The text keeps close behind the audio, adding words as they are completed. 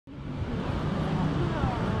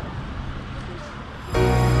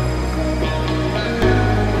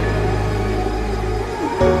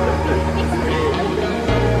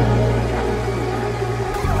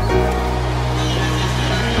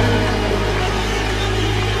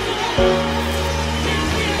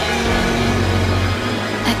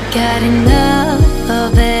had enough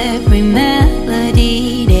of every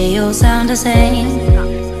melody. They all sound the same.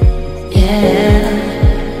 Yeah.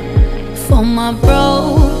 For my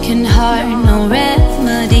broken heart, no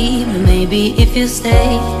remedy. But maybe if you stay,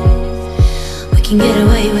 we can get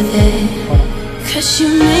away with it. 'Cause you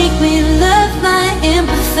make me love my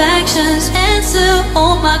imperfections, answer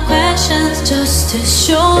all my questions, just to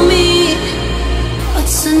show me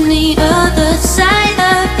what's on the other side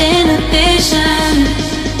of inhibition.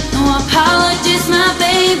 No apologies, my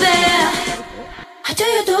baby. I do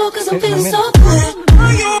you do 'cause I'm feeling so good.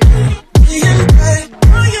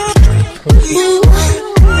 Ooh.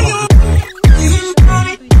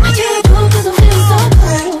 I do you do 'cause I'm feeling so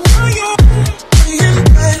good.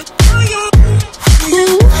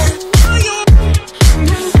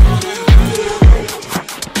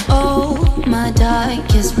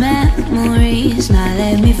 Darkest memories, now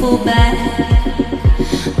let me fall back.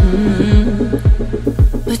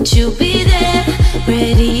 But you'll be there,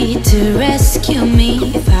 ready to rescue me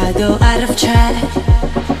if I go out of track.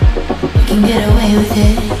 We can get away with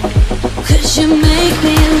it. 'Cause you make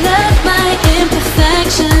me love my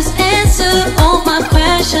imperfections, answer all my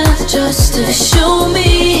questions, just to show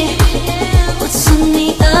me what's on the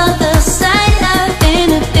other side of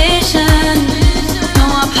inhibition. No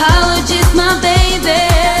apologies, my baby.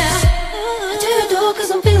 I do you do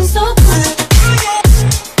 'cause I'm feeling so good.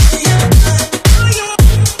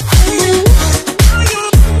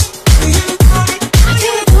 I do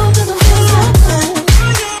you do 'cause I'm feeling so good.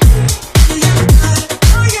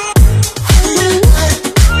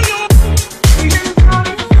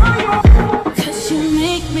 'Cause you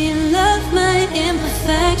make me love my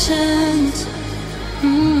imperfections.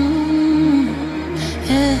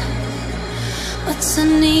 Yeah. What's on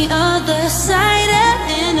the other side of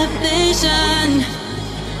inhibition?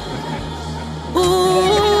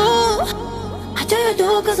 Ooh, I do you do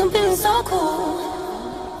 'cause I'm feeling so cool.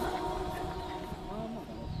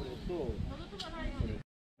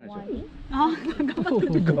 あ、頑張って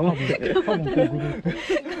る。頑張ってる。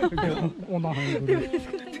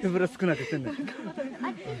手ぶら少なくしてんだよ。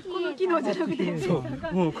この機能じゃなくて、そ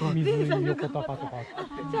う、もうこう水に横パパとか。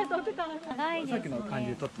じゃあ撮ってたらさっきの感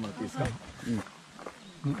じで撮ってもらっていいですか。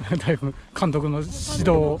だいぶ監督の指導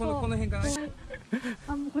を。この辺からね。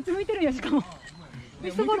あ、もうこっち向いてるよしかも。み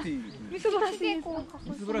すぼらしい。みすぼらしい。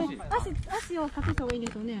足を隠した方がいいん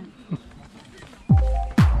ですよね。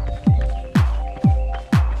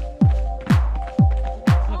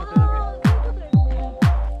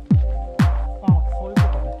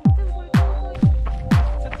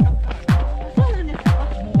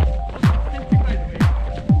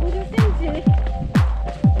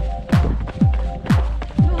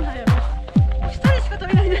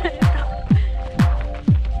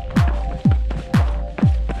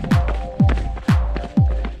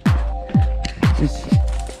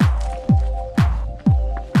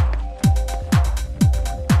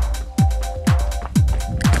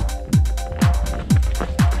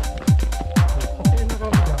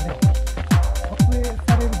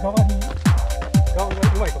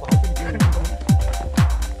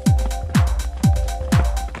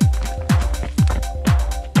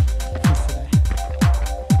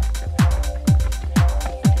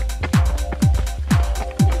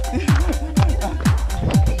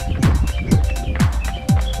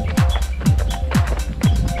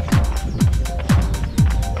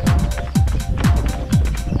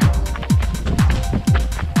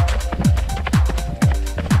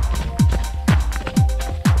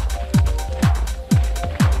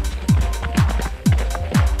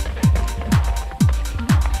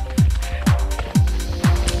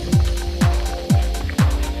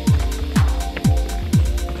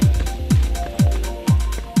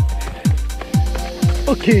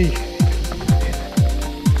OK。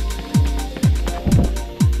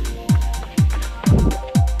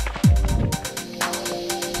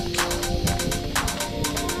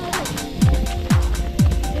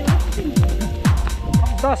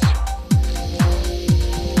ダッシュ。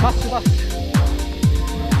ダッシュダッシュ。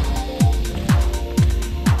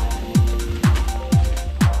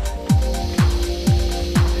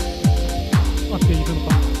合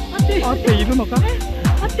っているのか。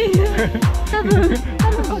合っているのか。合っている。多分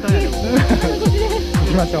こっち。行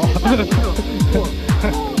きましょう。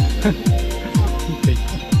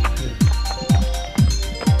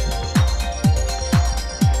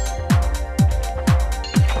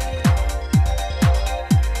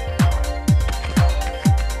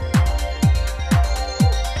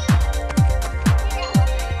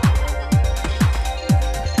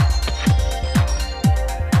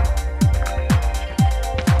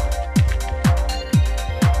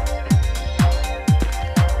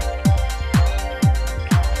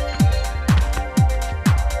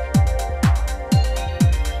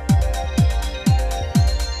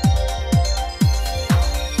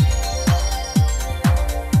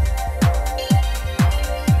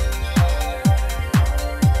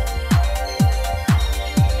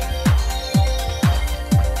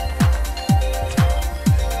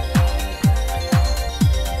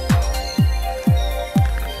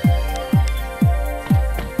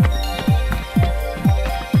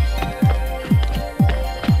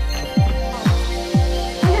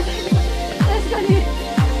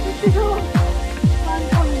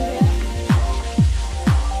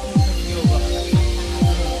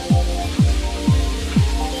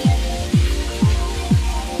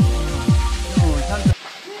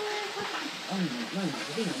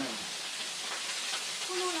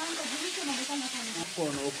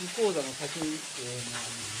講座の先に、講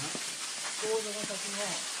座の先の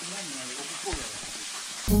裏にある奥講座が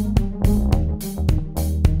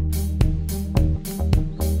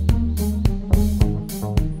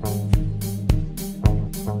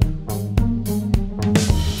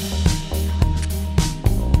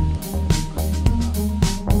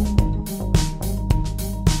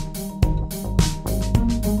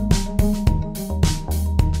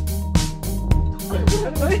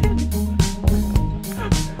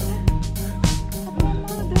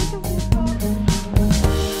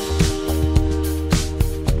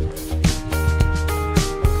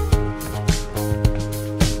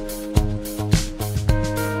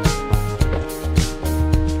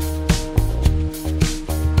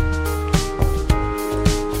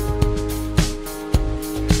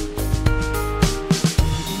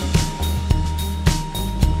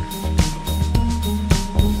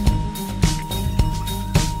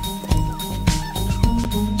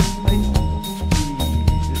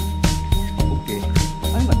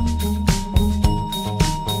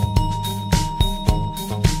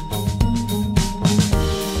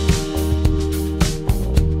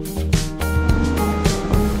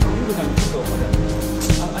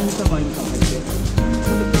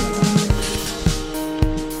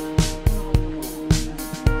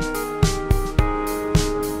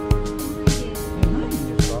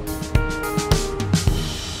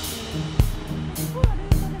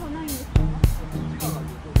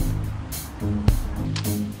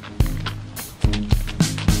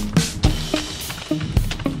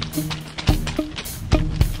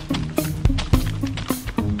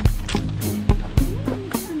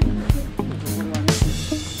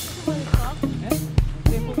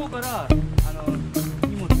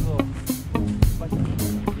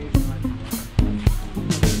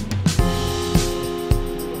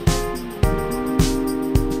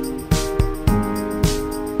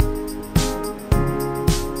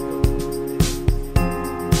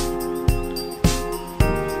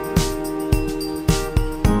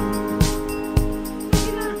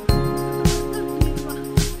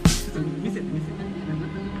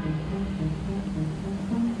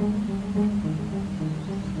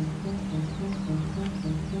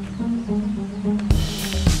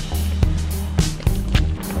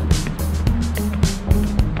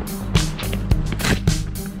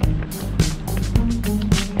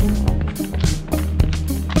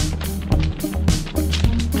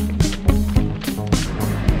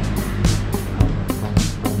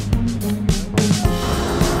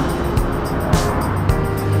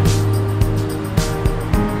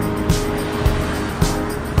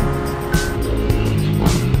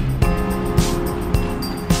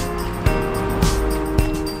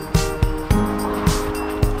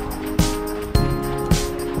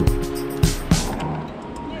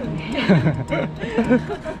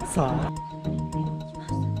さあ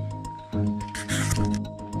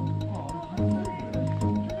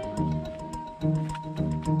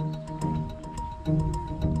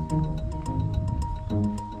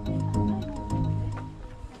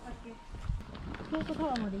京都タ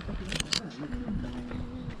ワーまで行ったけど。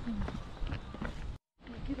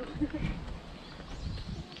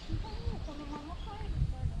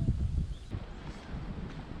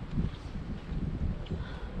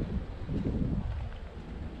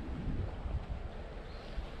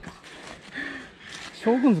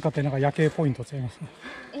将軍塚ってなんか夜景ポイントちゃいますね。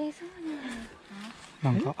そ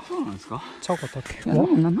うなんですか。なんかそうなんですか。ちゃうかったっけ？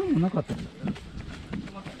何もなかったんだ。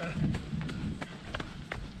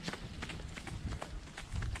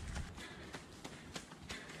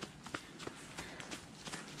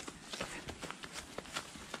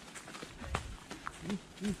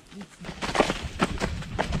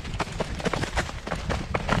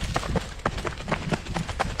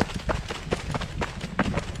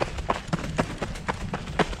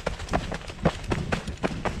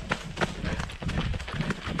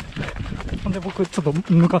ほんで僕ちょっと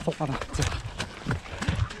抜かそうかな。じゃあ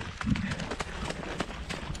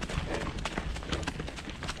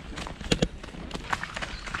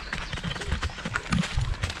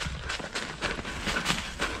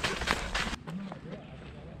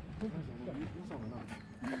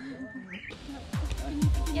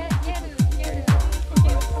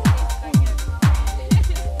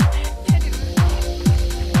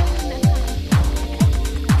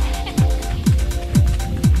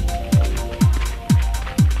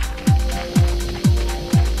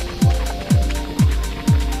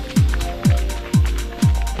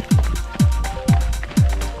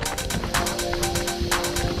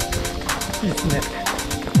いいですね。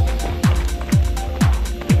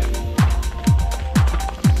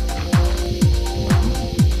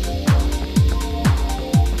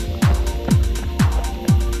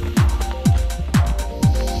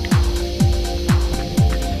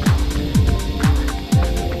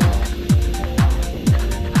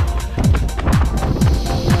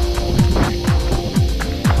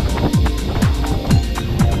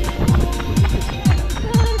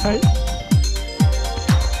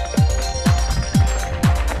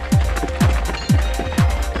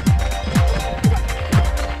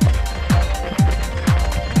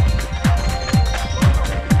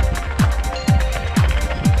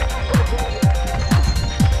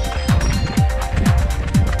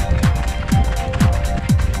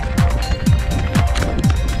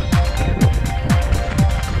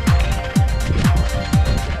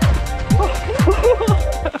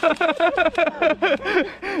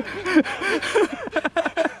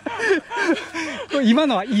今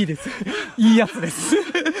のはいいです。いいやつです。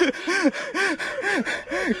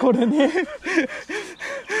これね。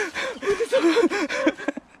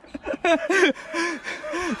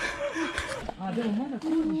あ、でもまだ工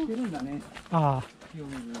事してるんだね。ああ。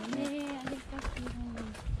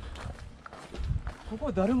ここ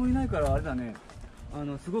は誰もいないからあれだね。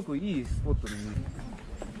すごくいいスポットだね。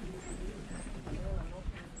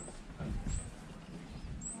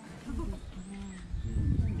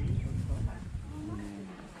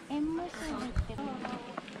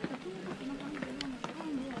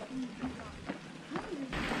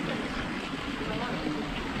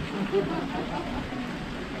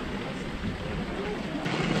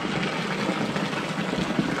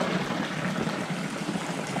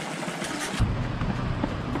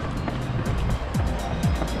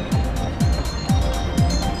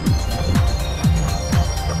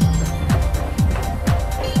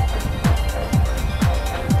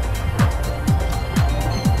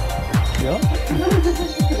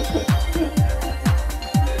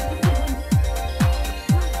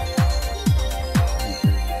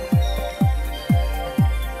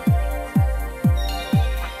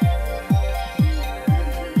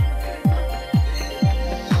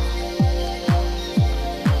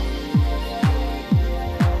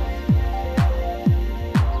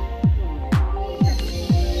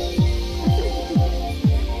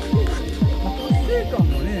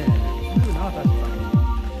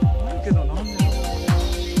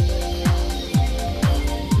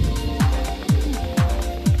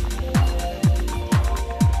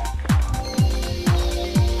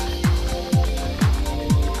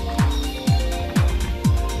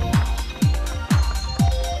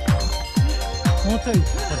もうちょい。よ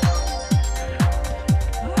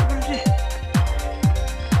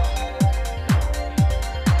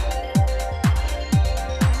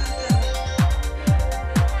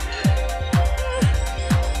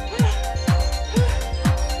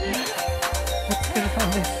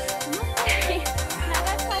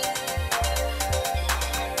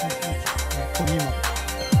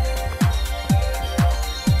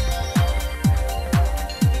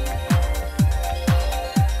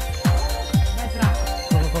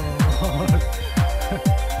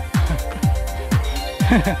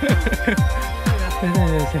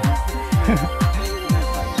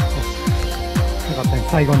かったね、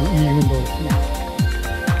最後にいい運動ですね。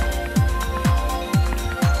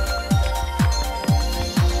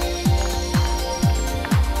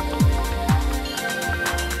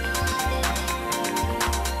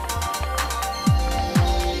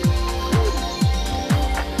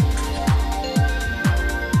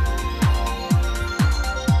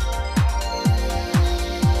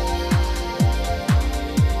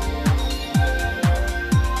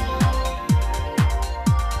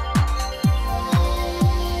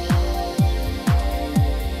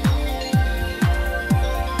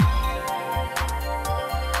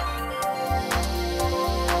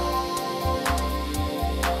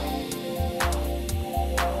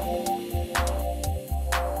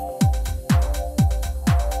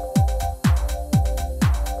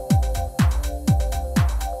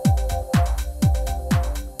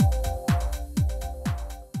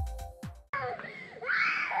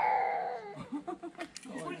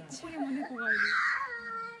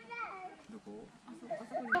どこ？